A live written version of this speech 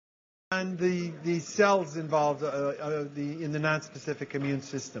on the cells involved in the nonspecific immune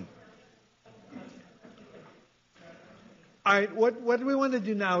system. All right, what we want to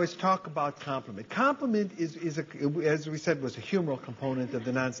do now is talk about complement. Complement as we said, was a humoral component of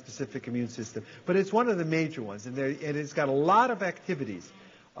the nonspecific immune system, but it's one of the major ones, and it's got a lot of activities.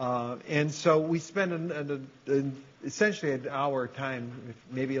 And so we spend essentially an hour time,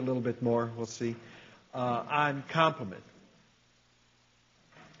 maybe a little bit more, we'll see, on complement.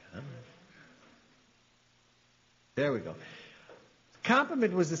 There we go.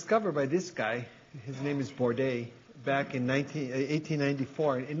 Complement was discovered by this guy. His name is Bourdet, back in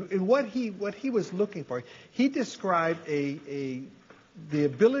 1894. And what he was looking for, he described the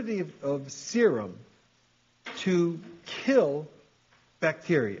ability of serum to kill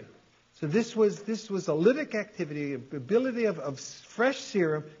bacteria. So this was a lytic activity, ability of fresh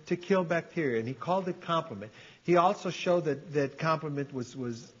serum to kill bacteria, and he called it complement. He also showed that complement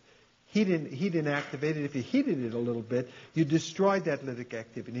was heat inactivated. If you heated it a little bit, you destroyed that lytic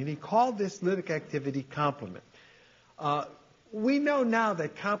activity, and he called this lytic activity complement. We know now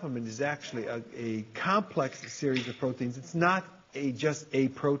that complement is actually a complex series of proteins. It's not just a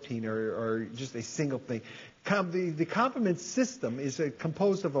protein or just a single thing. The complement system is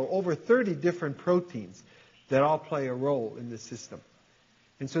composed of over 30 different proteins that all play a role in the system.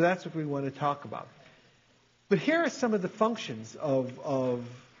 And so that's what we want to talk about. But here are some of the functions of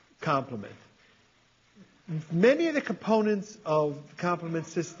complement. Many of the components of the complement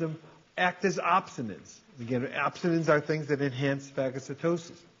system act as opsonins. Again, opsonins are things that enhance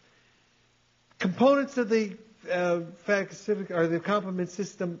phagocytosis. Components of the phagocytic or the complement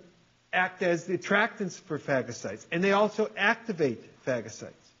system act as the attractants for phagocytes, and they also activate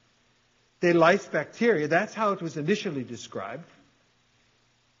phagocytes. They lyse bacteria. That's how it was initially described.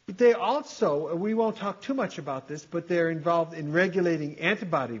 But they also, we won't talk too much about this, but they're involved in regulating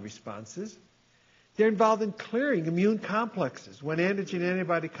antibody responses. They're involved in clearing immune complexes. When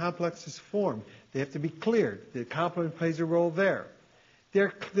antigen-antibody complexes form, they have to be cleared. The complement plays a role there.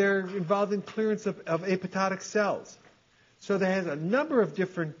 They're involved in clearance of apoptotic cells. So they have a number of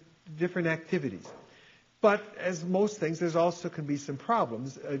different activities. But as most things, there's also can be some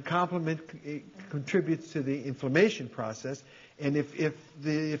problems. Complement contributes to the inflammation process, and if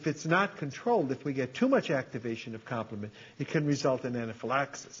it's not controlled, if we get too much activation of complement, it can result in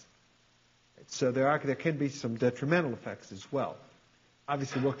anaphylaxis. So there can be some detrimental effects as well.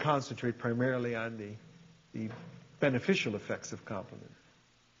 Obviously, we'll concentrate primarily on the beneficial effects of complement.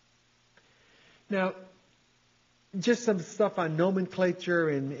 Now, just some stuff on nomenclature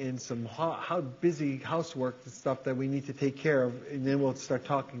and some how busy housework and stuff that we need to take care of, and then we'll start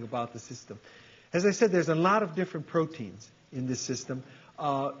talking about the system. As I said, there's a lot of different proteins in this system.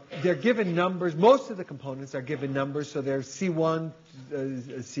 They're given numbers. Most of the components are given numbers, so there's C1,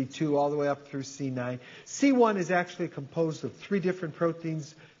 C2, all the way up through C9. C1 is actually composed of 3 different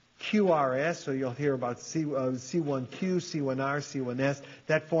proteins, QRS, so you'll hear about C1Q, C1R, C1S.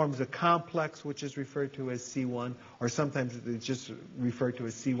 That forms a complex, which is referred to as C1, or sometimes it's just referred to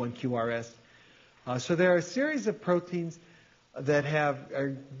as C1QRS. So there are a series of proteins that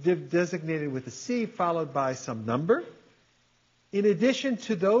are designated with a C followed by some number. In addition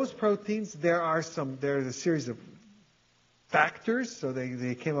to those proteins, there's a series of factors. So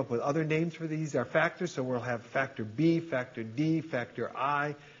they came up with other names for these. Are factors. So we'll have factor B, factor D, factor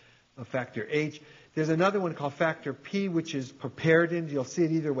I, factor H. There's another one called factor P, which is piperidin. You'll see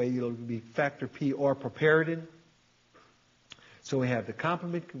it either way. It'll be factor P or piperidin. So we have the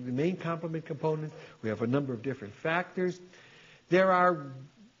main complement component. We have a number of different factors. There are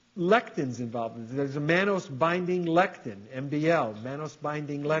lectins involved. There's a mannose-binding lectin, MBL,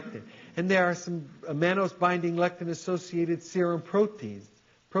 mannose-binding lectin. And there are some mannose-binding lectin-associated serum proteins,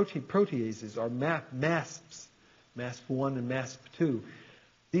 proteases, or MASPs, MASP1 and MASP2.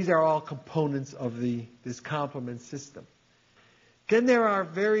 These are all components of this complement system. Then there are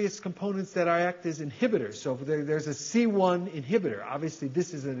various components that act as inhibitors. So there's a C1 inhibitor. Obviously,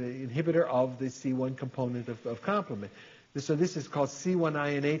 this is an inhibitor of the C1 component of complement. So this is called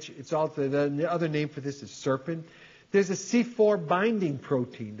C1INH. It's also the other name for this is serpin. There's a C4 binding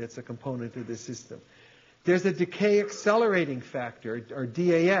protein that's a component of the system. There's a decay accelerating factor, or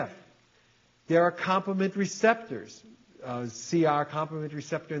DAF. There are complement receptors, CR complement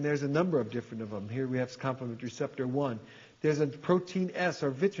receptor, and there's a number of different of them. Here we have complement receptor 1. There's a protein S,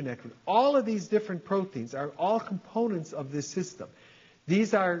 or vitronectin. All of these different proteins are all components of this system.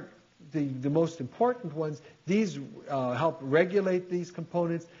 These are the most important ones. These help regulate these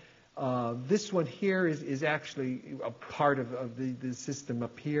components. This one here is actually a part of the system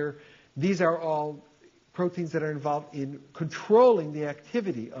up here. These are all proteins that are involved in controlling the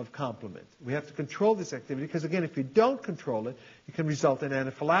activity of complement. We have to control this activity because, again, if you don't control it, it can result in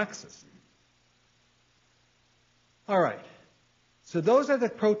anaphylaxis. All right. So those are the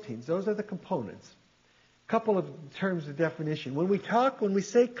proteins. Those are the components. A couple of terms of definition. When we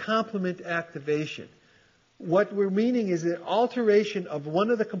say complement activation, what we're meaning is an alteration of one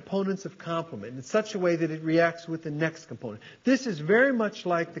of the components of complement in such a way that it reacts with the next component. This is very much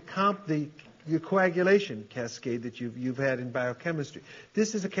like the coagulation cascade that you've had in biochemistry.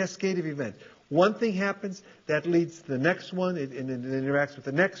 This is a cascade of events. One thing happens, that leads to the next one, and it interacts with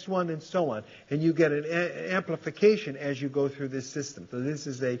the next one, and so on. And you get an amplification as you go through this system.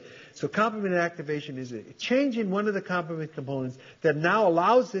 So complement activation is a change in one of the complement components that now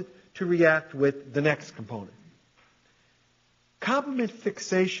allows it to react with the next component. Complement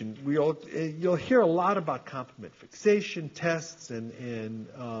fixation, you'll hear a lot about complement fixation tests and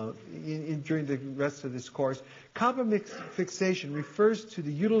during the rest of this course. Complement fixation refers to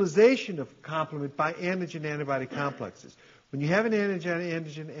the utilization of complement by antigen-antibody complexes. When you have an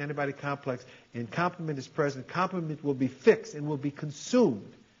antigen-antibody complex and complement is present, complement will be fixed and will be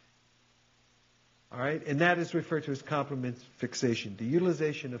consumed. All right? And that is referred to as complement fixation, the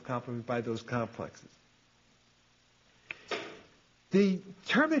utilization of complement by those complexes. The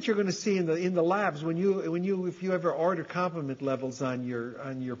term that you're going to see in the labs if you ever order complement levels on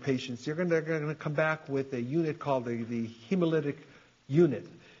your patients, they're going to come back with a unit called the hemolytic unit.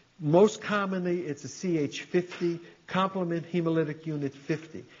 Most commonly, it's a CH50, complement hemolytic unit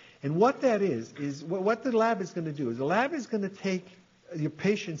 50. And what that is what the lab is going to do is the lab is going to take your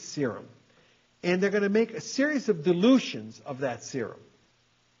patient's serum, and they're going to make a series of dilutions of that serum.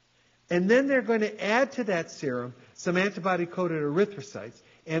 And then they're going to add to that serum some antibody-coated erythrocytes.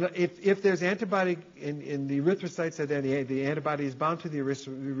 And if there's antibody in the erythrocytes, then the antibody is bound to the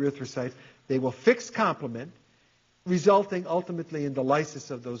erythrocytes, they will fix complement, resulting ultimately in the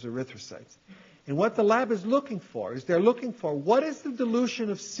lysis of those erythrocytes. And what the lab is looking for is they're looking for what is the dilution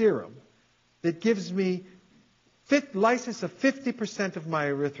of serum that gives me lysis of 50% of my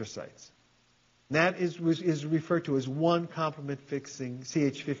erythrocytes. That is referred to as one complement-fixing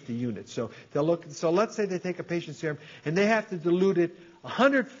CH50 unit. So let's say they take a patient's serum and they have to dilute it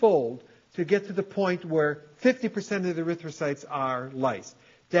 100-fold to get to the point where 50% of the erythrocytes are lysed.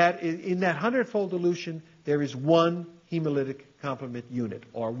 In that 100-fold dilution, there is one hemolytic complement unit,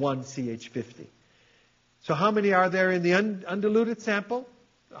 or one CH50. So how many are there in the undiluted sample?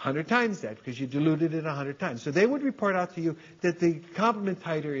 100 times that, because you diluted it 100 times. So they would report out to you that the complement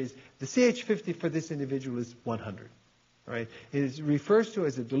titer is, the CH50 for this individual is 100. Right? It refers to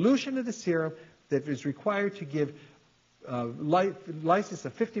as a dilution of the serum that is required to give lysis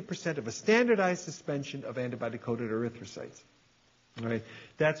of 50% of a standardized suspension of antibody-coated erythrocytes. Right?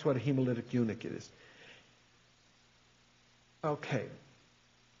 That's what a hemolytic unit is. Okay.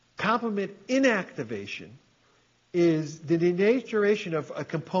 Complement inactivation is the denaturation of a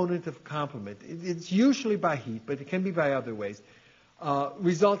component of complement. It's usually by heat, but it can be by other ways,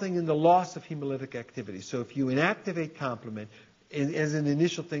 resulting in the loss of hemolytic activity. So if you inactivate complement, as an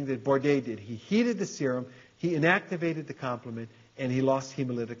initial thing that Bourdet did, he heated the serum, he inactivated the complement, and he lost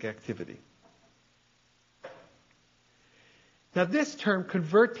hemolytic activity. Now this term,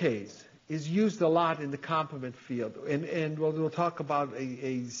 convertase, is used a lot in the complement field. And we'll talk about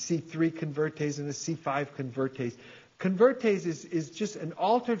a C3 convertase and a C5 convertase. Convertase is just an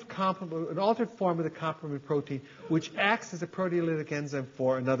altered form of the complement protein, which acts as a proteolytic enzyme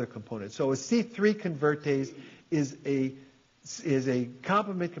for another component. So a C3 convertase is a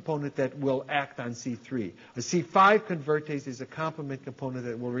complement component that will act on C3. A C5 convertase is a complement component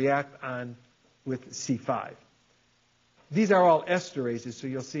that will react with C5. These are all esterases, so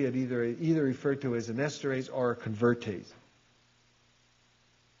you'll see it either referred to as an esterase or a convertase.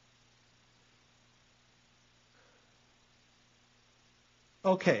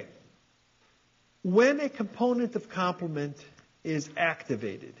 Okay. When a component of complement is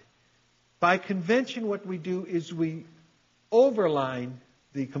activated, by convention what we do is we overline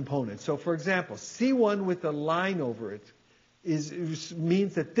the component. So for example, C1 with a line over it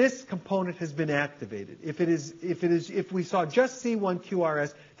means that this component has been activated. If we saw just C1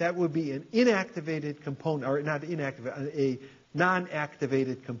 QRS, that would be an inactivated component, or not inactivated, a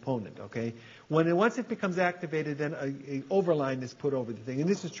non-activated component. Okay. Once it becomes activated, then an overline is put over the thing, and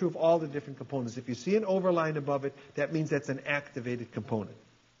this is true of all the different components. If you see an overline above it, that means that's an activated component.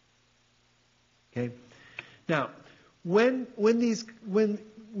 Okay. Now, when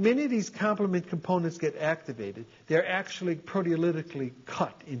many of these complement components get activated, they're actually proteolytically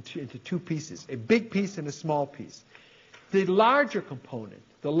cut into two pieces, a big piece and a small piece. The larger component,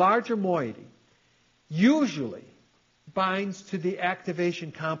 the larger moiety, usually binds to the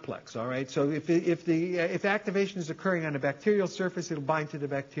activation complex, all right? So if activation is occurring on a bacterial surface, it'll bind to the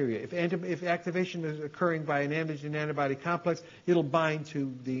bacteria. If activation is occurring by an antigen-antibody complex, it'll bind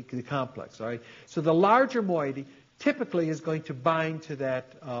to the complex, all right? So the larger moiety typically is going to bind to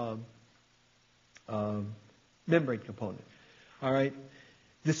that membrane component, all right?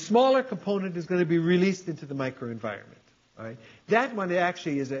 The smaller component is going to be released into the microenvironment. All right? That one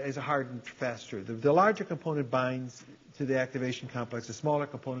actually is a hard and fast truth. The larger component binds to the activation complex. The smaller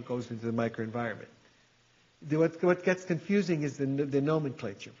component goes into the microenvironment. What gets confusing is the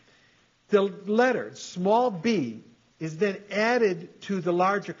nomenclature. The letter, small b, is then added to the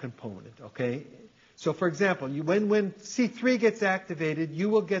larger component. Okay? So, for example, when C3 gets activated, you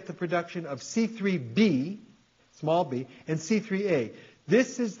will get the production of C3b, small b, and C3a.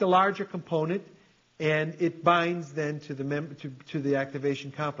 This is the larger component, and it binds then to the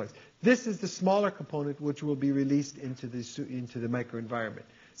activation complex. This is the smaller component which will be released into the microenvironment.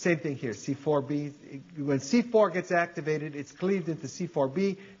 Same thing here, C4b. When C4 gets activated, it's cleaved into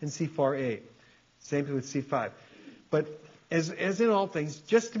C4b and C4a. Same thing with C5. But as in all things,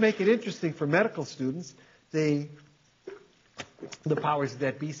 just to make it interesting for medical students, the powers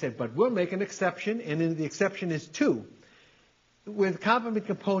that be said, but we'll make an exception, and then the exception is 2. With complement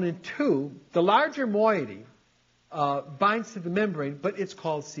component 2, the larger moiety binds to the membrane, but it's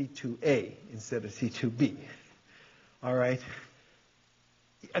called C2a instead of C2b. All right?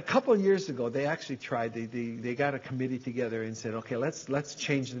 A couple of years ago, they actually tried, they got a committee together and said, okay, let's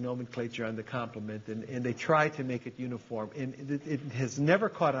change the nomenclature on the complement, and they tried to make it uniform. And it has never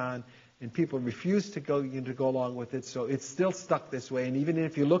caught on, and people refuse to go along with it, so it's still stuck this way. And even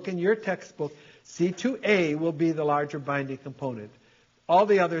if you look in your textbook, C2a will be the larger binding component. All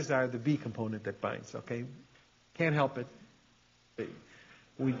the others are the B component that binds, okay? Can't help it.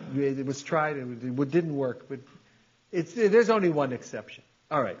 It was tried and it didn't work, but there's only one exception.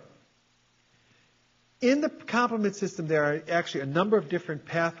 All right. In the complement system, there are actually a number of different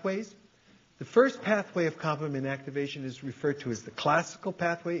pathways. The first pathway of complement activation is referred to as the classical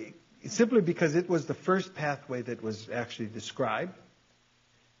pathway, simply because it was the first pathway that was actually described.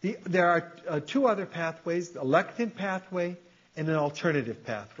 There are 2 other pathways, a lectin pathway and an alternative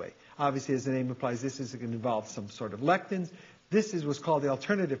pathway. Obviously, as the name implies, this is going to involve some sort of lectins. This was called the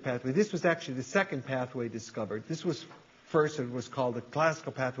alternative pathway. This was actually the second pathway discovered. This was first, it was called the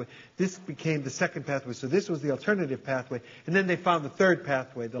classical pathway. This became the second pathway. So this was the alternative pathway. And then they found the third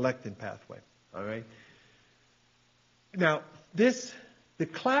pathway, the lectin pathway. All right? Now, the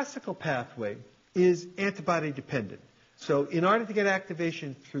classical pathway is antibody dependent. So in order to get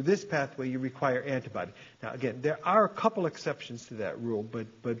activation through this pathway, you require antibody. Now, again, there are a couple exceptions to that rule,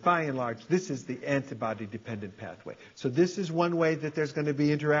 but by and large, this is the antibody-dependent pathway. So this is one way that there's going to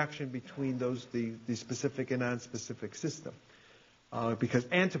be interaction between the specific and non-specific system, because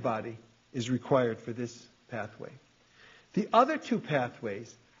antibody is required for this pathway. The other 2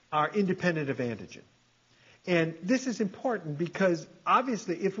 pathways are independent of antigen. And this is important because,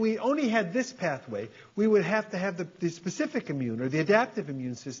 obviously, if we only had this pathway, we would have to have the specific immune or the adaptive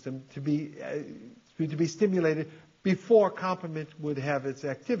immune system to be stimulated before complement would have its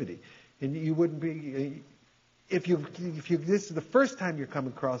activity. And you wouldn't be, if this is the first time you're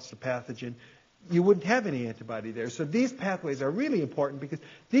coming across a pathogen, you wouldn't have any antibody there. So these pathways are really important because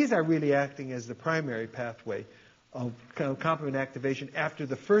these are really acting as the primary pathway of complement activation after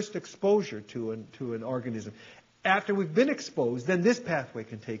the first exposure to an organism. After we've been exposed, then this pathway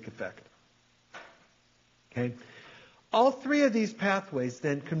can take effect. Okay? All 3 of these pathways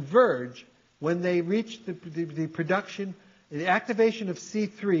then converge when they reach the production, the activation of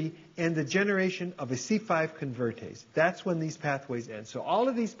C3 and the generation of a C5 convertase. That's when these pathways end. So all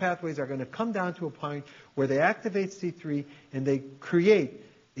of these pathways are going to come down to a point where they activate C3 and they create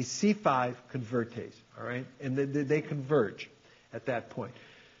a C5 convertase, all right? And they converge at that point.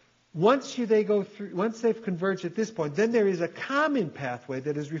 Once they've converged at this point, then there is a common pathway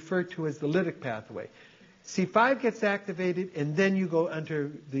that is referred to as the lytic pathway. C5 gets activated, and then you go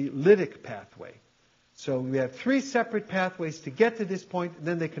under the lytic pathway. So we have 3 separate pathways to get to this point, and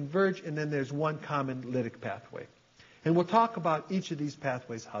then they converge, and then there's one common lytic pathway. And we'll talk about each of these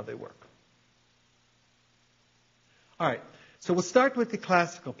pathways, how they work. All right. So we'll start with the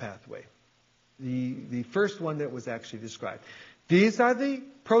classical pathway, the first one that was actually described. These are the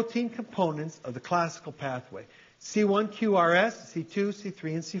protein components of the classical pathway: C1QRS, C2,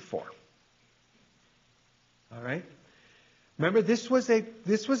 C3, and C4. All right? Remember, this was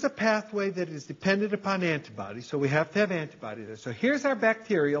a pathway that is dependent upon antibodies, so we have to have antibody there. So here's our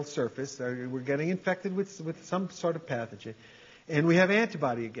bacterial surface. We're getting infected with some sort of pathogen. And we have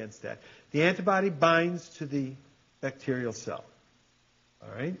antibody against that. The antibody binds to the bacterial cell.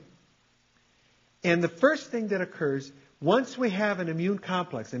 All right? And the first thing that occurs, once we have an immune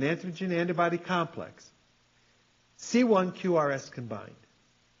complex, an antigen-antibody complex, C1QRS can bind.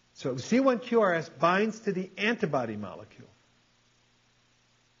 So C1QRS binds to the antibody molecule.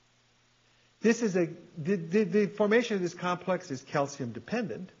 This is the formation of this complex is calcium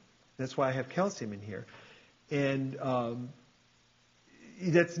dependent. That's why I have calcium in here. And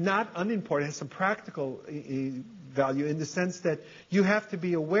that's not unimportant. It has some practical value in the sense that you have to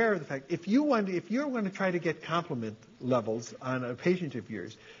be aware of the fact, if you're going to try to get complement levels on a patient of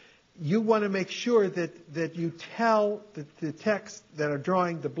yours, you want to make sure that you tell the techs that are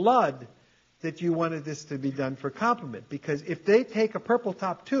drawing the blood that you wanted this to be done for complement. Because if they take a purple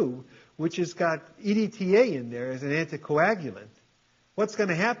top tube, which has got EDTA in there as an anticoagulant, what's going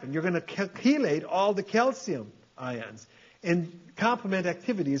to happen? You're going to chelate all the calcium ions. And complement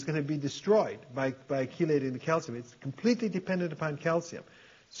activity is going to be destroyed by chelating the calcium. It's completely dependent upon calcium.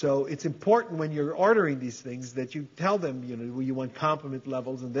 So it's important when you're ordering these things that you tell them, you want complement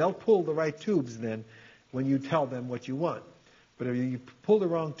levels, and they'll pull the right tubes then when you tell them what you want. But if you pull the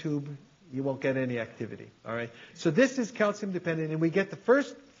wrong tube, you won't get any activity. All right. So this is calcium dependent, and we get the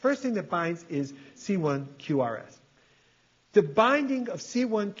first thing that binds is C1QRS. The binding of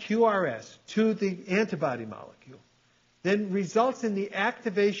C1QRS to the antibody molecule then results in the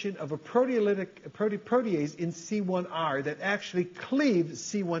activation of a protease in C1R that actually cleaves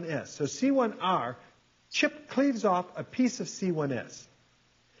C1s. So C1R cleaves off a piece of C1s.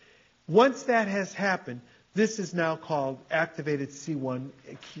 Once that has happened, this is now called activated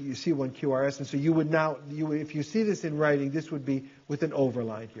C1QRS. And so you would now, if you see this in writing, this would be with an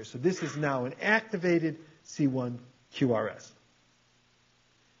overline here. So this is now an activated C1QRS.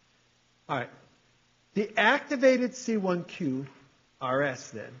 All right. The activated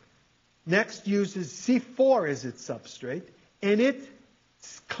C1QRS then next uses C4 as its substrate, and it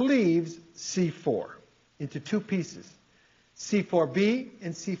cleaves C4 into two pieces, C4b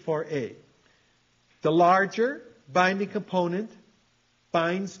and C4a. The larger binding component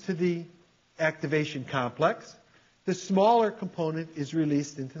binds to the activation complex. The smaller component is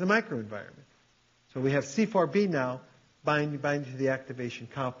released into the microenvironment. So we have C4b now binding to the activation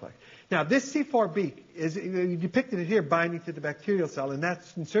complex. Now, this C4b is depicted it here, binding to the bacterial cell, and that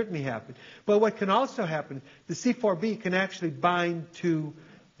can certainly happen. But what can also happen, the C4b can actually bind to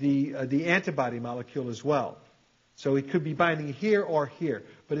the antibody molecule as well. So it could be binding here or here,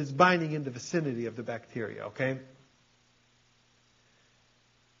 but it's binding in the vicinity of the bacteria, okay?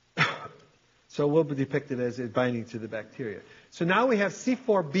 So it will be depicted as it binding to the bacteria. So now we have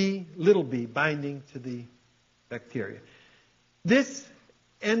C4b, little b, binding to the bacteria. This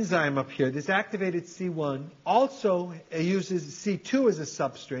enzyme up here, this activated C1, also uses C2 as a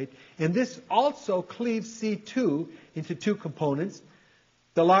substrate, and this also cleaves C2 into two components.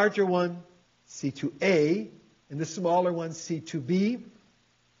 The larger one, C2A, and the smaller one, C2B.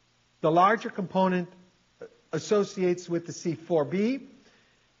 The larger component associates with the C4B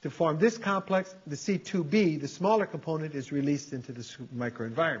to form this complex. The C2B, the smaller component, is released into the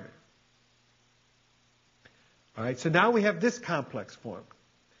microenvironment. All right, so now we have this complex formed.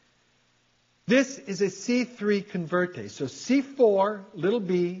 This is a C3 convertase. So C4, little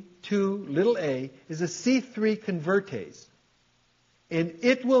b, 2, little a, is a C3 convertase. And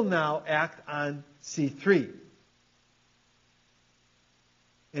it will now act on C3.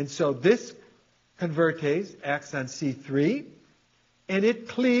 And so this convertase acts on C3, and it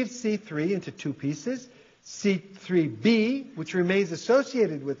cleaves C3 into two pieces. C3b, which remains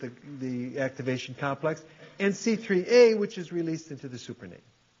associated with the activation complex, and C3a, which is released into the supername.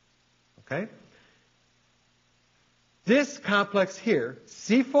 Okay? This complex here,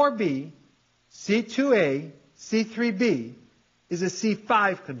 C4b, C2a, C3b, is a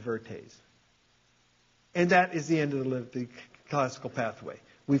C5 convertase. And that is the end of the classical pathway.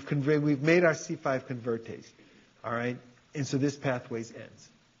 We've made our C5 convertase. All right? And so this pathway ends.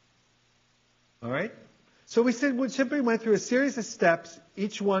 All right? So we simply went through a series of steps,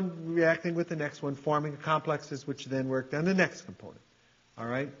 each one reacting with the next one, forming complexes which then worked on the next component. All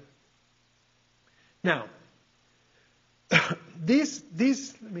right? Now, these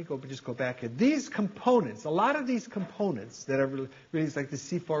let me just go back here. These components, a lot of these components that are really like the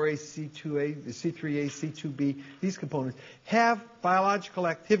C4A, C2A, the C3A, C2B, these components have biological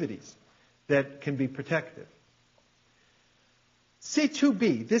activities that can be protective.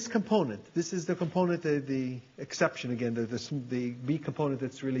 C2B, this component, this is the component, the exception again, the B component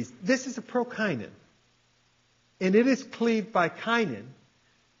that's released. This is a prokinin. And it is cleaved by kinin,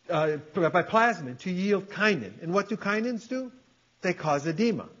 by plasmin to yield kinin. And what do kinins do? they cause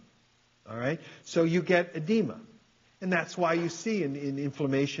edema. All right? So you get edema. And that's why you see in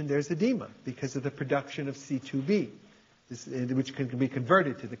inflammation there's edema, because of the production of C2b, which can be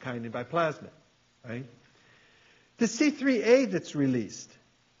converted to the kinin by plasma. Right? The C3a that's released,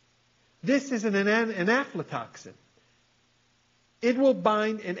 this is an aflatoxin. It will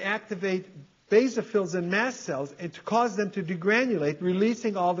bind and activate basophils and mast cells and to cause them to degranulate,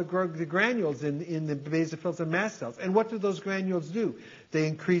 releasing all the granules in the basophils and mast cells. And what do those granules do? They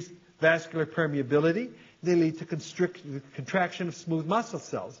increase vascular permeability. They lead to contraction of smooth muscle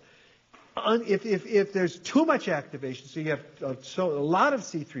cells. If there's too much activation, so you have a lot of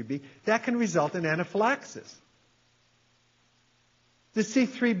C3b, that can result in anaphylaxis. The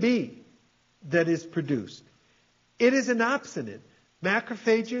C3b that is produced, it is an opsonid.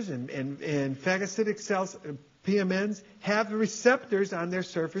 Macrophages and phagocytic cells, PMNs, have receptors on their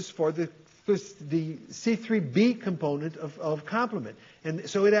surface for the C3b component of complement. And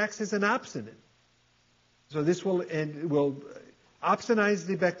so it acts as an opsonid. So this will opsonize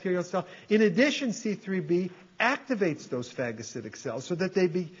the bacterial cell. In addition, C3b activates those phagocytic cells so that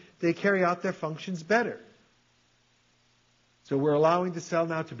they carry out their functions better. So we're allowing the cell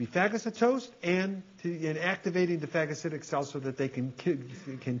now to be phagocytosed and activating the phagocytic cells so that they can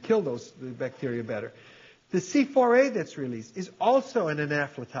kill the bacteria better. The C4a that's released is also an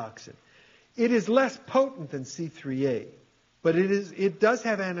aflatoxin. It is less potent than C3a, but it does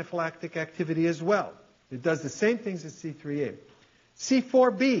have anaphylactic activity as well. It does the same things as C3a.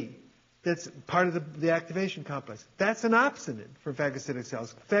 C4b, that's part of the activation complex. That's an opsonid for phagocytic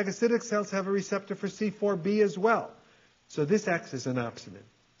cells. Phagocytic cells have a receptor for C4b as well. So this acts as an opsonid.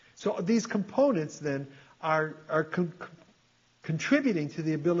 So these components then are contributing to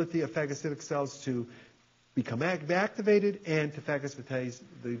the ability of phagocytic cells to become activated and to phagocytize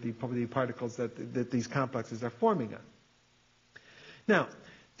the particles that these complexes are forming on. Now,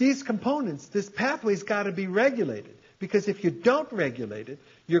 these components, this pathway's got to be regulated, because if you don't regulate it,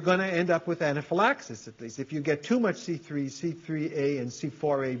 you're going to end up with anaphylaxis, at least. If you get too much C3a and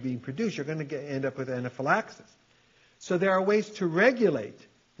C4a being produced, you're going to end up with anaphylaxis. So there are ways to regulate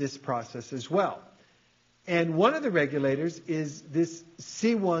this process as well. And one of the regulators is this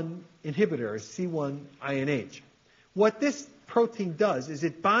C1 inhibitor, C1INH. What this protein does is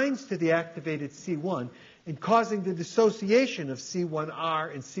it binds to the activated C1 and causing the dissociation of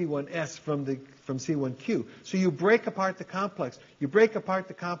C1R and C1S from C1Q. So you break apart the complex. You break apart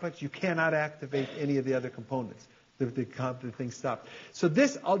the complex, you cannot activate any of the other components. The thing stops. So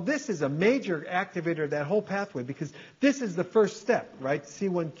this is a major activator of that whole pathway, because this is the first step, right?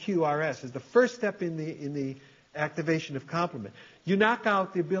 C1QRS is the first step in the activation of complement. You knock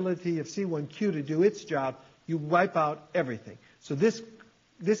out the ability of C1Q to do its job, you wipe out everything. So this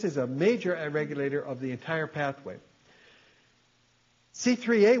is a major regulator of the entire pathway.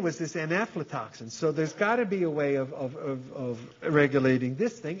 C3a was this anaphylotoxin, so there's got to be a way of regulating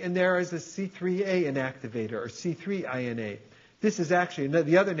this thing, and there is a C3a inactivator, or C3INA. This is actually,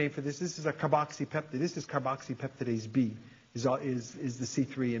 the other name for this is a carboxypeptide. This is carboxypeptidase B, is the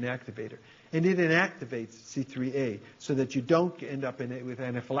C3 inactivator. And it inactivates C3a so that you don't end up with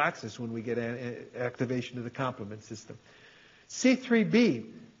anaphylaxis when we get activation of the complement system. C3b,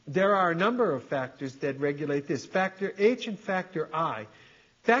 there are a number of factors that regulate this. Factor H and factor I.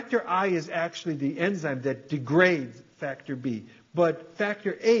 Factor I is actually the enzyme that degrades factor B, but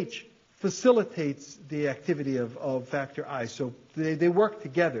factor H facilitates the activity of factor I. So they work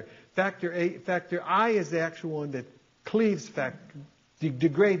together. Factor I is the actual one that cleaves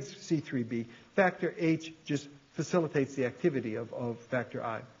degrades C3b. Factor H just facilitates the activity of factor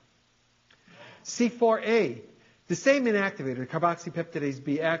I. C4a. The same inactivator, carboxypeptidase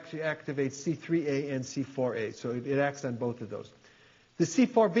B, actually activates C3a and C4a, so it acts on both of those. The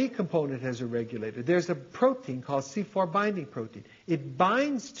C4b component has a regulator. There's a protein called C4 binding protein. It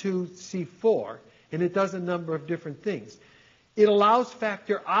binds to C4, and it does a number of different things. It allows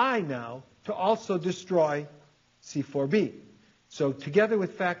factor I now to also destroy C4b. So together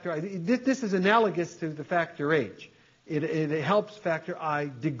with factor I, this is analogous to the factor H. It helps factor I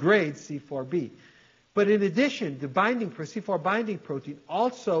degrade C4b. But in addition, the C4 binding protein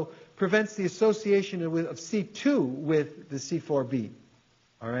also prevents the association of C2 with the C4b.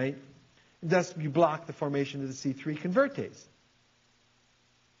 All right? Thus, you block the formation of the C3 convertase.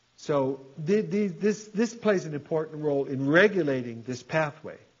 So this plays an important role in regulating this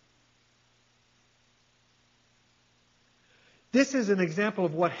pathway. This is an example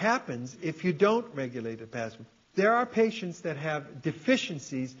of what happens if you don't regulate the pathway. There are patients that have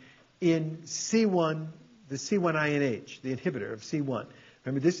deficiencies in C1, the C1INH, the inhibitor of C1.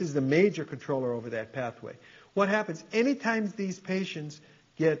 Remember, this is the major controller over that pathway. What happens? Anytime these patients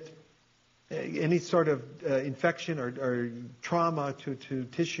get any sort of infection or trauma to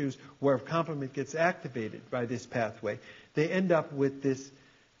tissues where complement gets activated by this pathway, they end up with this,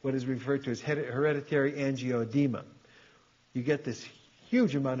 what is referred to as hereditary angioedema. You get this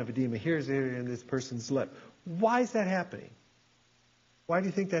huge amount of edema. Here's in this person's lip. Why is that happening? Why do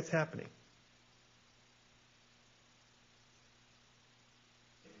you think that's happening?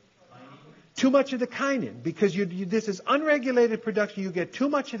 Too much of the kinin, because this is unregulated production. You get too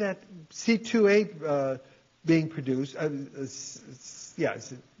much of that C2A being produced. I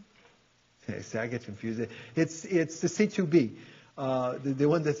get confused. It's the C2B, the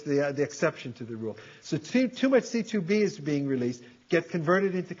one that's the exception to the rule. So too much C2B is being released, get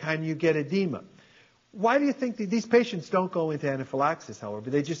converted into kinin, you get edema. Why do you think these patients don't go into anaphylaxis, however?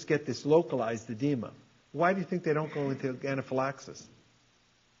 They just get this localized edema. Why do you think they don't go into anaphylaxis?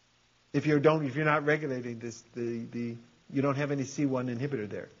 If you're not regulating this, you don't have any C1 inhibitor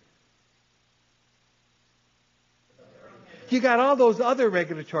there. You got all those other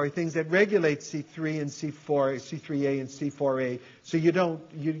regulatory things that regulate C3 and C4, C3A and C4A. So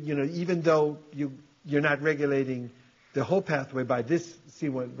even though you're not regulating the whole pathway by this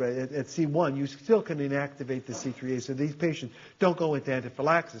C1 at C1, you still can inactivate the C3A. So these patients don't go into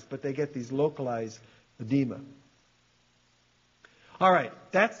anaphylaxis, but they get these localized edema. All right,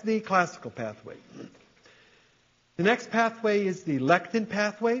 that's the classical pathway. The next pathway is the lectin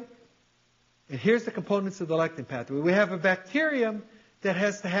pathway. And here's the components of the lectin pathway. We have a bacterium that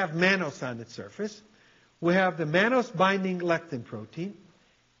has to have mannose on its surface. We have the mannose-binding lectin protein.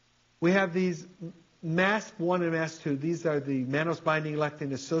 We have these MASP1 and MASP2. These are the mannose-binding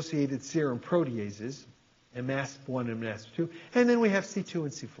lectin-associated serum proteases, and MASP1 and MASP2. And then we have C2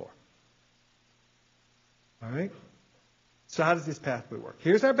 and C4. All right? So how does this pathway work?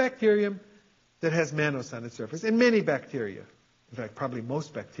 Here's our bacterium that has mannose on its surface. And many bacteria, in fact, probably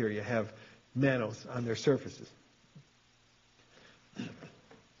most bacteria have mannose on their surfaces.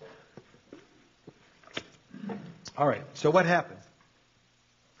 All right, so what happens?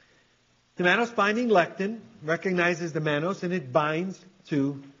 The mannose-binding lectin recognizes the mannose, and it binds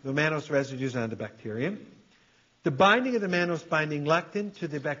to the mannose residues on the bacterium. The binding of the mannose-binding lectin to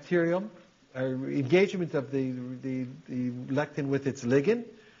the bacterium, or engagement of the lectin with its ligand,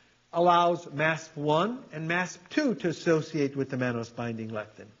 allows MASP1 and MASP2 to associate with the mannose-binding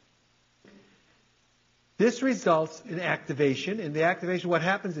lectin. This results in activation. In the activation, what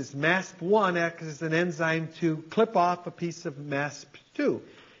happens is MASP1 acts as an enzyme to clip off a piece of MASP2.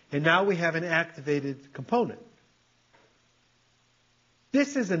 And now we have an activated component.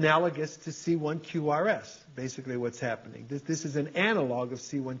 This is analogous to C1QRS, basically what's happening. This is an analog of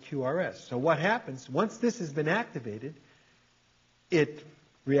C1QRS. So what happens, once this has been activated, it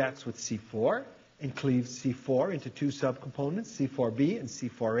reacts with C4 and cleaves C4 into two subcomponents, C4b and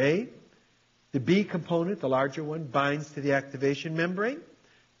C4a. The B component, the larger one, binds to the activation membrane.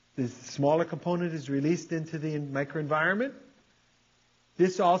 The smaller component is released into the microenvironment.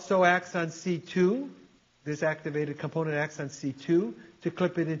 This also acts on C2. This activated component acts on C2 to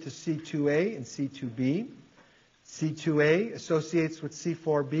clip it into C2A and C2B. C2A associates with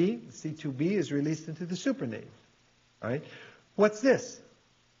C4B. C2B is released into the supernave. All right? What's this?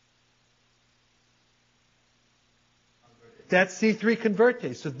 That's C3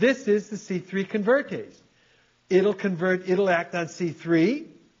 convertase. So this is the C3 convertase. It'll act on C3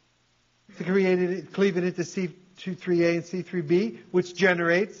 to cleave it into C3A and C3B, which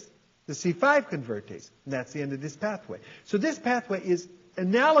generates the C5 convertase. And that's the end of this pathway. So this pathway is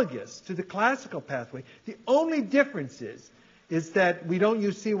analogous to the classical pathway. The only difference is that we don't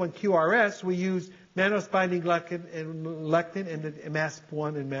use C1QRS, we use mannose-binding lectin and the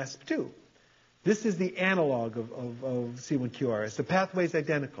MASP1 and MASP2. This is the analog of C1QRS. The pathway is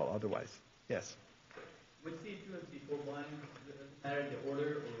identical otherwise. Yes? With C2 and C4 blind, does it matter the order,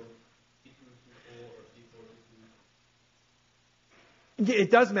 or C2 and C4 or C4 to C?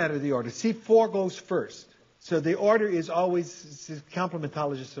 It does matter the order. C4 goes first. So the order is always,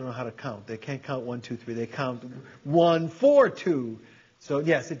 complementologists don't know how to count. They can't count 1, 2, 3. They count 1, 4, 2. So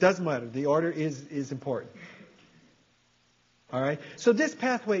yes, it does matter. The order is important. All right? So this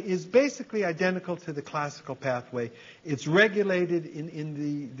pathway is basically identical to the classical pathway. It's regulated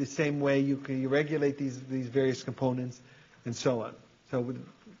in the same way. You regulate these various components and so on. So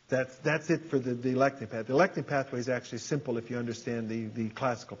that's it for the lectin pathway. The lectin pathway is actually simple if you understand the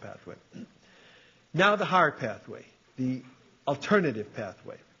classical pathway. Now the hard pathway, the alternative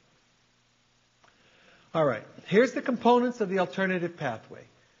pathway. All right. Here's the components of the alternative pathway.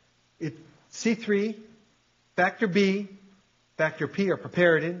 C3, factor B, factor P or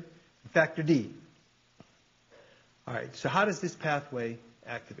piperidin, and factor D. All right, so how does this pathway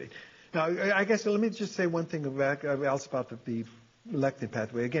activate? Now, I guess let me just say one thing else about the lectin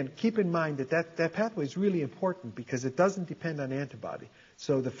pathway. Again, keep in mind that pathway is really important because it doesn't depend on antibody.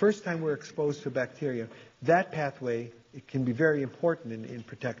 So the first time we're exposed to bacteria, that pathway, it can be very important in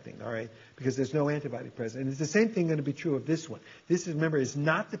protecting, all right, because there's no antibody present. And it's the same thing going to be true of this one. This, remember, is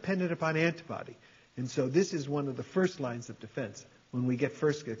not dependent upon antibody. And so this is one of the first lines of defense when we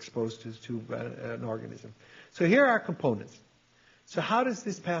first get exposed to an organism. So here are our components. So how does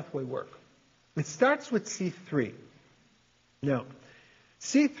this pathway work? It starts with C3. Now,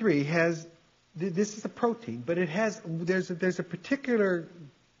 C3 has, this is a protein, but there's a particular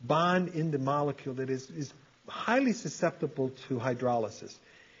bond in the molecule that is highly susceptible to hydrolysis.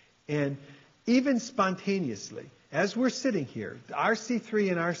 And even spontaneously, as we're sitting here, our C3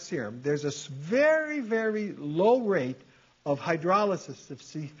 in our serum, there's a very, very low rate of hydrolysis of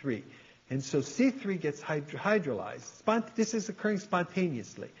C3. And so C3 gets hydrolyzed. This is occurring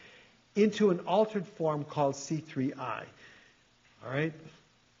spontaneously into an altered form called C3I. All right?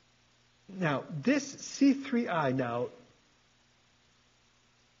 Now, this C3I now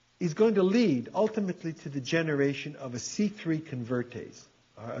is going to lead ultimately to the generation of a C3 convertase,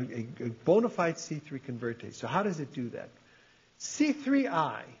 a bona fide C3 convertase. So how does it do that?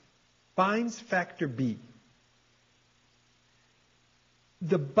 C3I binds factor B.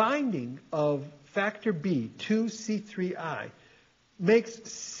 The binding of factor B to C3I makes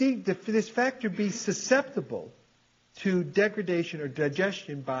this factor B susceptible to degradation or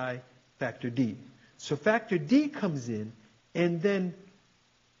digestion by factor D. So factor D comes in and then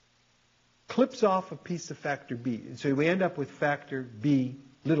clips off a piece of factor B. And so we end up with factor B,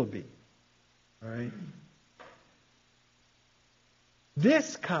 little b. All right?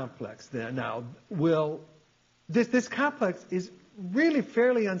 This complex then now this complex is really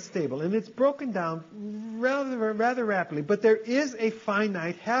fairly unstable, and it's broken down rather rapidly, but there is a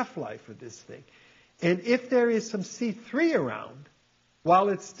finite half-life for this thing. And if there is some C3 around, while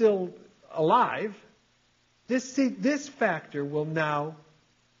it's still alive, this factor will now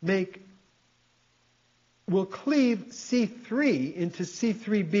will cleave C3 into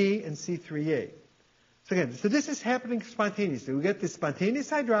C3b and C3a. So this is happening spontaneously. We get this spontaneous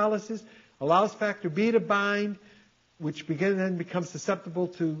hydrolysis, allows factor B to bind, which then becomes susceptible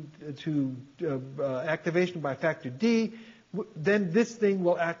to activation by factor D. Then this thing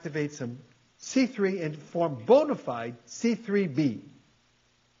will activate some C3 and form bona fide C3b,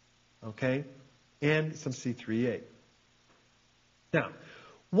 okay, and some C3a. Now,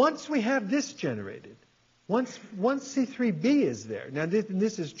 once we have this generated, once C3b is there, now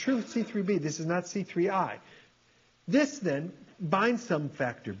this is true C3b, this is not C3i, this then binds some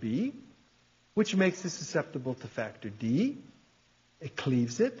factor B, which makes it susceptible to factor D. It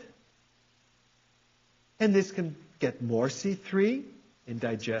cleaves it. And this can get more C3 and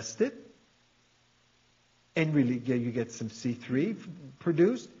digest it. And really, you get some C3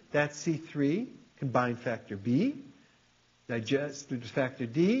 produced. That C3 can bind factor B, digest factor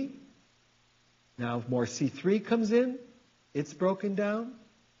D. Now more C3 comes in. It's broken down.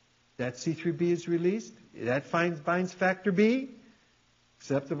 That C3b is released. That binds factor B.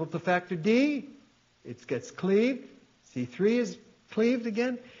 Susceptible to factor D, it gets cleaved. C3 is cleaved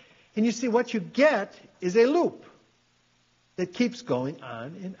again. And you see what you get is a loop that keeps going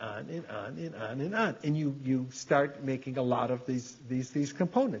on and on and on and on and on. And you start making a lot of these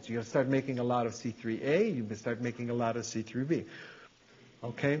components. You start making a lot of C3a, you start making a lot of C3b.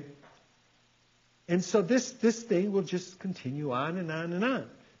 Okay? And so this thing will just continue on and on and on.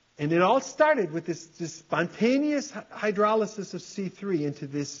 And it all started with this spontaneous hydrolysis of C3 into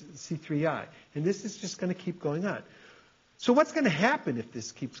this C3I. And this is just going to keep going on. So what's going to happen if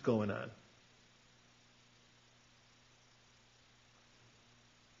this keeps going on?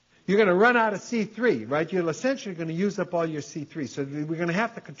 You're going to run out of C3, right? You're essentially going to use up all your C3. So we're going to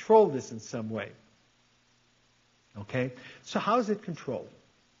have to control this in some way. Okay? So how is it controlled?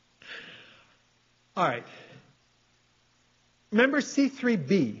 All right. Remember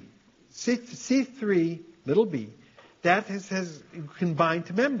C3b, C3 little b, that can bind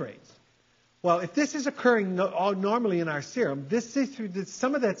to membranes. Well, if this is occurring normally in our serum,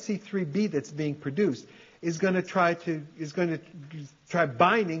 some of that C3b that's being produced is going to try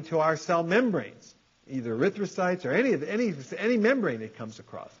binding to our cell membranes, either erythrocytes or any membrane it comes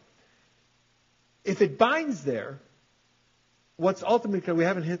across. If it binds there, what's ultimately, we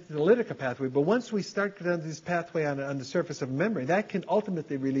haven't hit the lytica pathway, but once we start down this pathway on the surface of a membrane, that can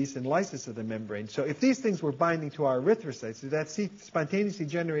ultimately release in lysis of the membrane. So if these things were binding to our erythrocytes, if that spontaneously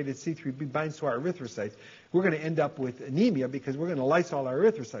generated C3b binds to our erythrocytes, we're going to end up with anemia because we're going to lyse all our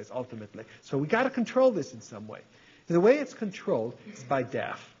erythrocytes ultimately. So we got to control this in some way. The way it's controlled is by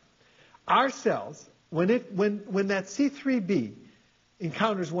DAF. Our cells, when that C3b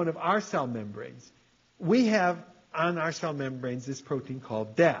encounters one of our cell membranes, we have on our cell membranes this protein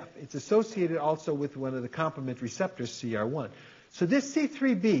called DAF. It's associated also with one of the complement receptors, CR1. So this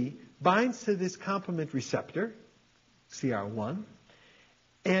C3b binds to this complement receptor, CR1,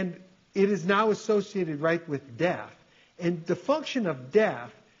 and it is now associated right with DAF. And the function of DAF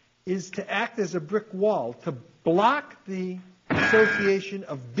is to act as a brick wall to block the association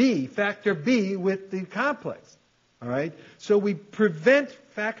of B, factor B, with the complex. All right? So we prevent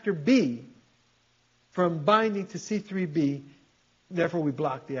factor B from binding to C3b, therefore we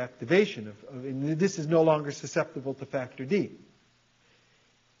block the activation and this is no longer susceptible to factor D.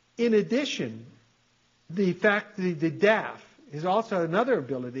 In addition, the DAF is also another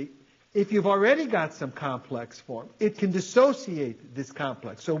ability. If you've already got some complex form, it can dissociate this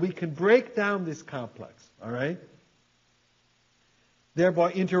complex. So we can break down this complex, all right?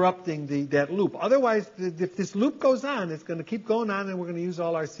 Thereby interrupting that loop. Otherwise, if this loop goes on, it's going to keep going on and we're going to use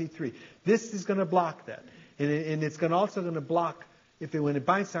all our C3. This is going to block that. And it's also going to block, when it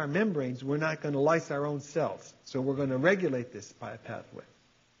binds to our membranes, we're not going to lyse our own cells. So we're going to regulate this by a pathway.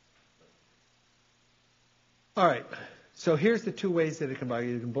 All right. So here's the two ways that it can block.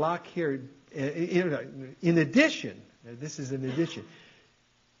 You can block here. In addition, this is an addition.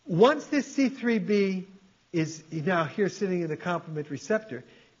 Once this C3b is now here sitting in the complement receptor,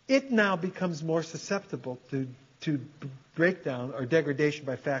 it now becomes more susceptible to breakdown or degradation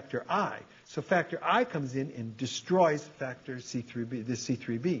by factor I. So factor I comes in and destroys factor C3b, this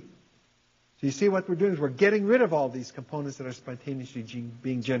C3b. So you see what we're doing is we're getting rid of all these components that are spontaneously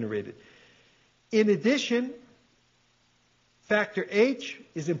being generated. In addition, factor H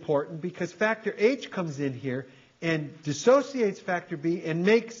is important because factor H comes in here and dissociates factor B and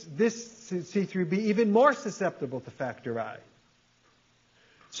makes this C3b even more susceptible to factor I.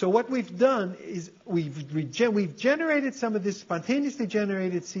 So what we've done is we've generated some of this spontaneously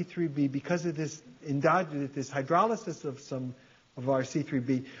generated C3b because of this hydrolysis of some of our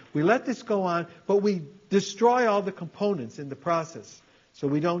C3b. We let this go on, but we destroy all the components in the process.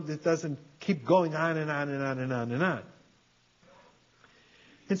 So it doesn't keep going on and on and on and on and on.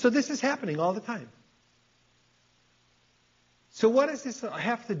 And so this is happening all the time. So what does this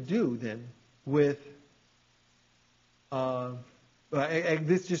have to do then with,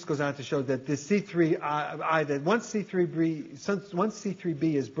 this just goes on to show that this C3I, that once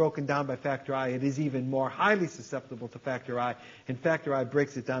C3b is broken down by factor I, it is even more highly susceptible to factor I, and factor I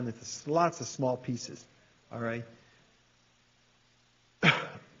breaks it down into lots of small pieces. All right?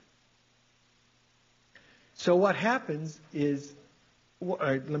 So what happens is, all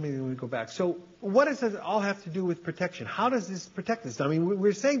right, let me go back. So what does this all have to do with protection? How does this protect us? I mean,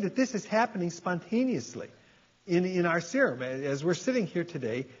 we're saying that this is happening spontaneously in our serum. As we're sitting here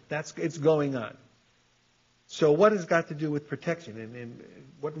today, it's going on. So what has got to do with protection? And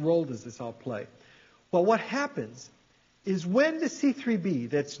what role does this all play? Well, what happens is when the C3b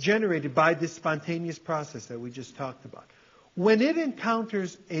that's generated by this spontaneous process that we just talked about, when it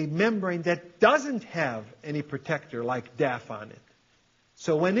encounters a membrane that doesn't have any protector like DAF on it,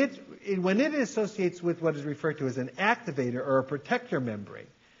 so when it associates with what is referred to as an activator or a protector membrane,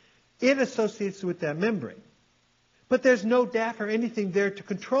 it associates with that membrane. But there's no DAF or anything there to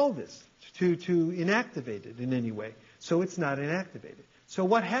control this, to inactivate it in any way. So it's not inactivated. So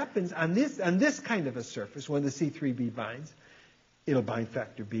what happens on this kind of a surface when the C3b binds? It'll bind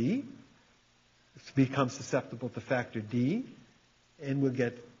factor B. It becomes susceptible to factor D. And we'll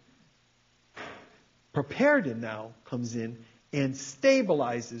get prepared now comes in and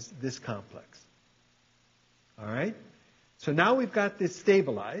stabilizes this complex. All right? So now we've got this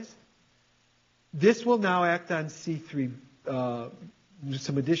stabilized. This will now act on C3,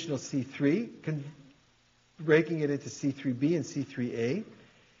 some additional C3, breaking it into C3b and C3a.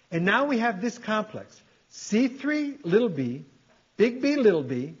 And now we have this complex, C3 little b, big B little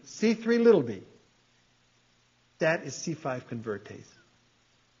b, C3 little b. That is C5 convertase.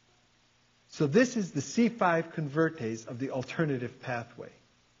 So this is the C5 convertase of the alternative pathway.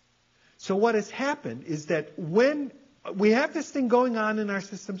 So what has happened is that when we have this thing going on in our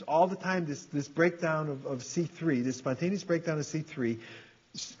systems all the time, this breakdown of C3, this spontaneous breakdown of C3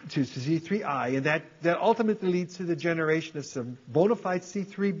 to C3I, and that ultimately leads to the generation of some bona fide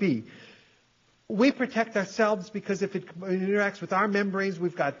C3b. We protect ourselves because if it interacts with our membranes,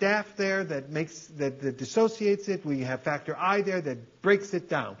 we've got DAF there that dissociates it. We have factor I there that breaks it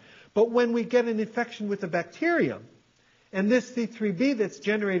down. But when we get an infection with a bacterium, and this C3b that's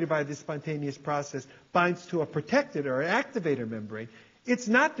generated by this spontaneous process binds to a protected or an activator membrane, It's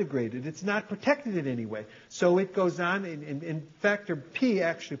not degraded. It's not protected in any way. So it goes on, and factor P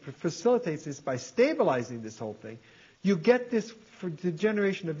actually facilitates this by stabilizing this whole thing. You get this for the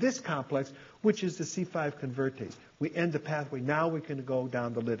generation of this complex, which is the C5 convertase. We end the pathway. Now we can go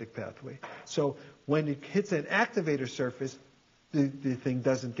down the lytic pathway. So when it hits an activator surface, the thing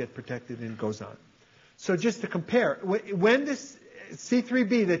doesn't get protected and goes on. So just to compare, when this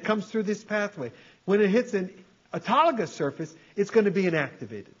C3b that comes through this pathway, when it hits an autologous surface, it's going to be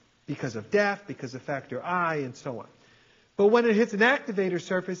inactivated because of DAF, because of factor I, and so on. But when it hits an activator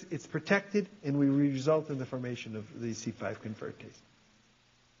surface, it's protected, and we result in the formation of the C5 convertase.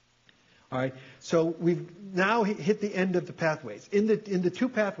 All right, so we've now hit the end of the pathways. In the two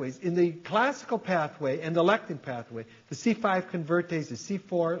pathways, in the classical pathway and the lectin pathway, the C5 convertase is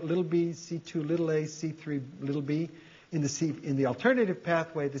C4 little b, C2 little a, C3 little b. In the alternative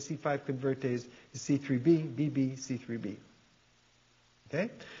pathway, the C5 convertase is C3b, BB, C3b. Okay?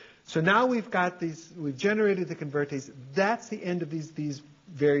 So now we've got these, we've generated the convertase. That's the end of these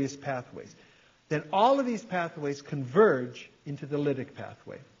various pathways. Then all of these pathways converge into the lytic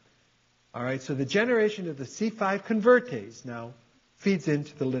pathway. All right, so the generation of the C5 convertase now feeds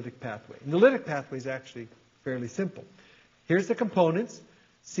into the lytic pathway. And the lytic pathway is actually fairly simple. Here's the components,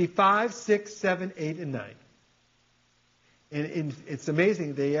 C5, 6, 7, 8, and 9. And it's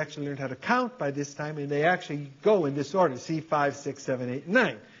amazing, they actually learned how to count by this time, and they actually go in this order, C5, 6, 7, 8, and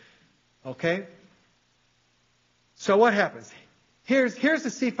 9. Okay? So what happens? Here's the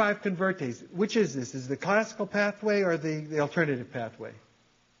C5 convertase. Which is this? Is it the classical pathway or the alternative pathway?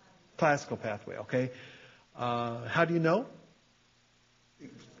 Classical pathway, okay? How do you know?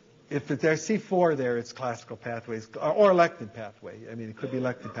 If there's C4 there, it's classical pathways, or lectin pathway. I mean, it could be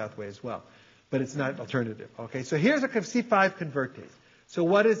lectin pathway as well, but it's not alternative, okay? So here's a C5 convertase. So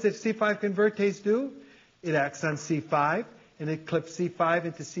what does the C5 convertase do? It acts on C5, and it clips C5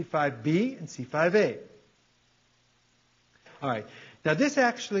 into C5b and C5a. All right. Now this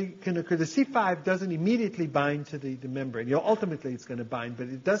actually can occur. The C5 doesn't immediately bind to the membrane. You know, ultimately it's going to bind, but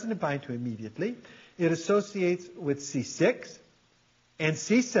it doesn't bind to immediately. It associates with C6 and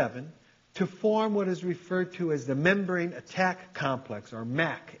C7 to form what is referred to as the membrane attack complex, or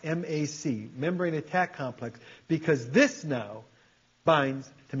MAC, M-A-C, membrane attack complex, because this now binds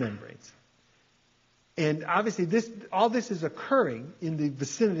to membranes. And obviously, all this is occurring in the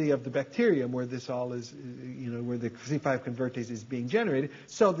vicinity of the bacterium where this all is, where the C5 convertase is being generated.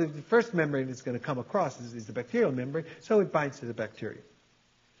 So the first membrane it's going to come across is the bacterial membrane, so it binds to the bacterium.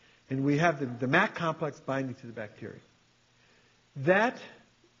 And we have the MAC complex binding to the bacterium. That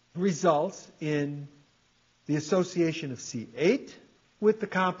results in the association of C8 with the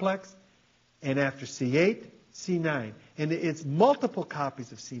complex, and after C8, C9. And it's multiple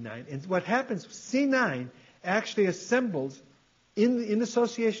copies of C9. And what happens, C9 actually assembles in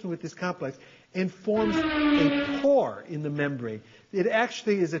association with this complex and forms a pore in the membrane. It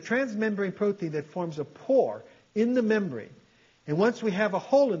actually is a transmembrane protein that forms a pore in the membrane. And once we have a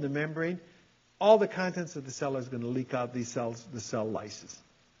hole in the membrane, all the contents of the cell is going to leak out the cell lyses.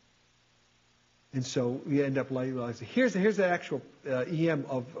 And so we end up lysolizing. Here's the actual EM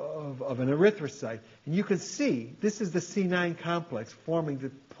of an erythrocyte. And you can see this is the C9 complex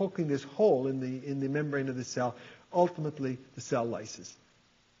poking this hole in the membrane of the cell. Ultimately, the cell lyses.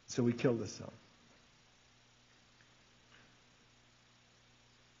 So we kill the cell.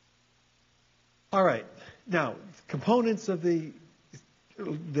 All right. Now, components of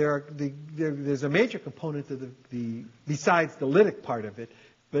there's a major component of besides the lytic part of it.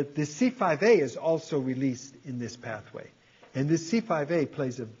 But the C5a is also released in this pathway. And this C5a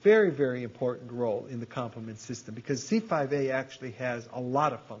plays a very, very important role in the complement system because C5a actually has a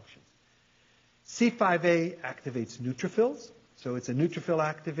lot of functions. C5a activates neutrophils, so it's a neutrophil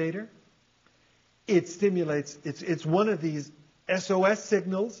activator. It stimulates, it's one of these SOS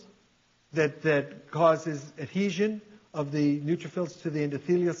signals that causes adhesion of the neutrophils to the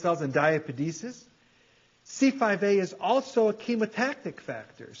endothelial cells and diapedesis. C5a is also a chemotactic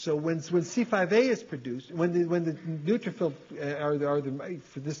factor. So when C5a is produced, when the neutrophil or the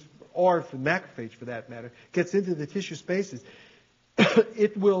macrophage for that matter gets into the tissue spaces,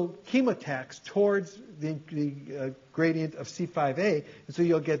 it will chemotax towards the gradient of C5a, and so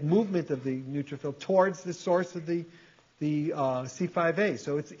you'll get movement of the neutrophil towards the source of the C5a.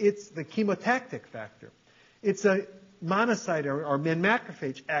 So it's the chemotactic factor. It's a monocyte or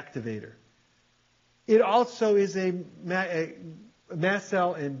macrophage activator. It also is a mast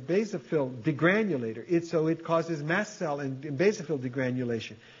cell and basophil degranulator. So it causes mast cell and basophil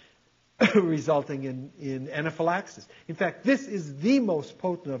degranulation, resulting in anaphylaxis. In fact, this is the most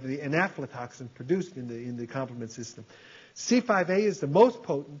potent of the anaphylatoxin produced in the complement system. C5a is the most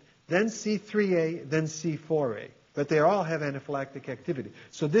potent, then C3a, then C4a. But they all have anaphylactic activity.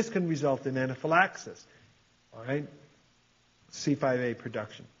 So this can result in anaphylaxis. All right? C5a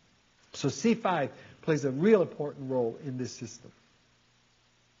production. So C5 plays a real important role in this system.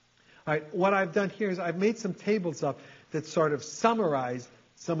 All right, what I've done here is I've made some tables up that sort of summarize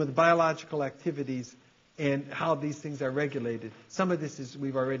some of the biological activities and how these things are regulated. Some of this is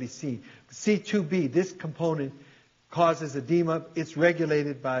we've already seen. C2b, this component causes edema. It's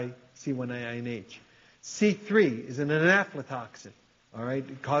regulated by C1INH. C3 is an anaphylatoxin. All right,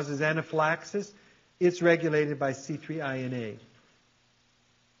 it causes anaphylaxis. It's regulated by C3INA.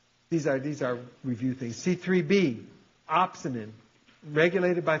 These are review things. C3b, opsonin,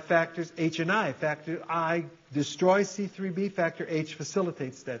 regulated by factors H and I. Factor I destroys C3b. Factor H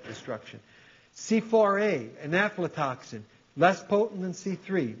facilitates that destruction. C4a, anaphylatoxin, less potent than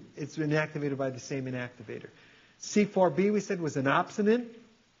C3. It's inactivated by the same inactivator. C4b, we said, was an opsonin.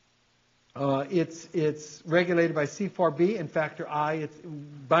 It's regulated by C4b and factor I. It's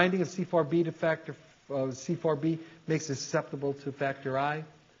binding of C4b to factor C4b makes it susceptible to factor I.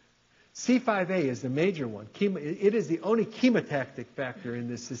 C5a is the major one. It is the only chemotactic factor in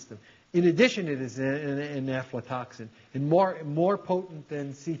this system. In addition, it is an aflatoxin and more potent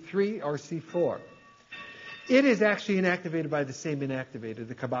than C3 or C4. It is actually inactivated by the same inactivator,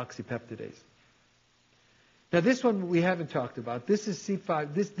 the carboxypeptidase. Now, this one we haven't talked about. This is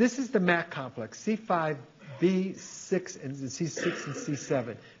C5. This is the MAC complex, C5, B6, and C6 and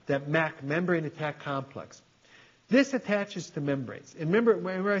C7, that MAC, membrane attack complex. This attaches to membranes. And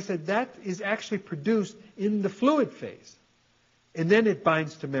remember I said that is actually produced in the fluid phase. And then it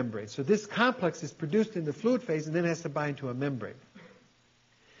binds to membranes. So this complex is produced in the fluid phase and then has to bind to a membrane.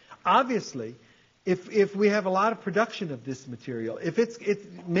 Obviously, if we have a lot of production of this material,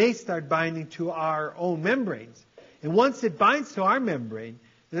 it may start binding to our own membranes. And once it binds to our membrane,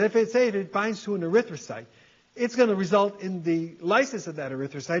 and if it binds to an erythrocyte, it's going to result in the lysis of that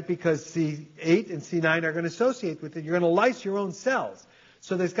erythrocyte because C8 and C9 are going to associate with it. You're going to lyse your own cells.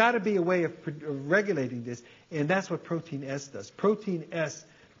 So there's got to be a way of regulating this, and that's what protein S does. Protein S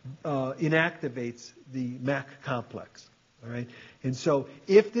inactivates the MAC complex. All right, and so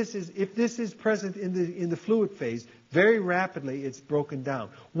if this is present in the fluid phase, very rapidly it's broken down.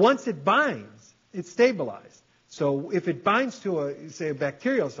 Once it binds, it's stabilized. So if it binds to a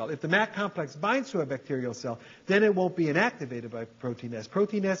bacterial cell, if the MAC complex binds to a bacterial cell, then it won't be inactivated by protein S.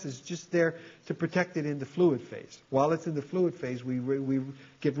 Protein S is just there to protect it in the fluid phase. While it's in the fluid phase, we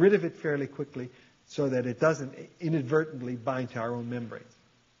get rid of it fairly quickly so that it doesn't inadvertently bind to our own membranes.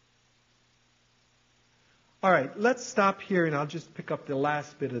 All right, let's stop here, and I'll just pick up the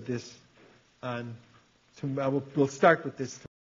last bit of this. We'll start with this.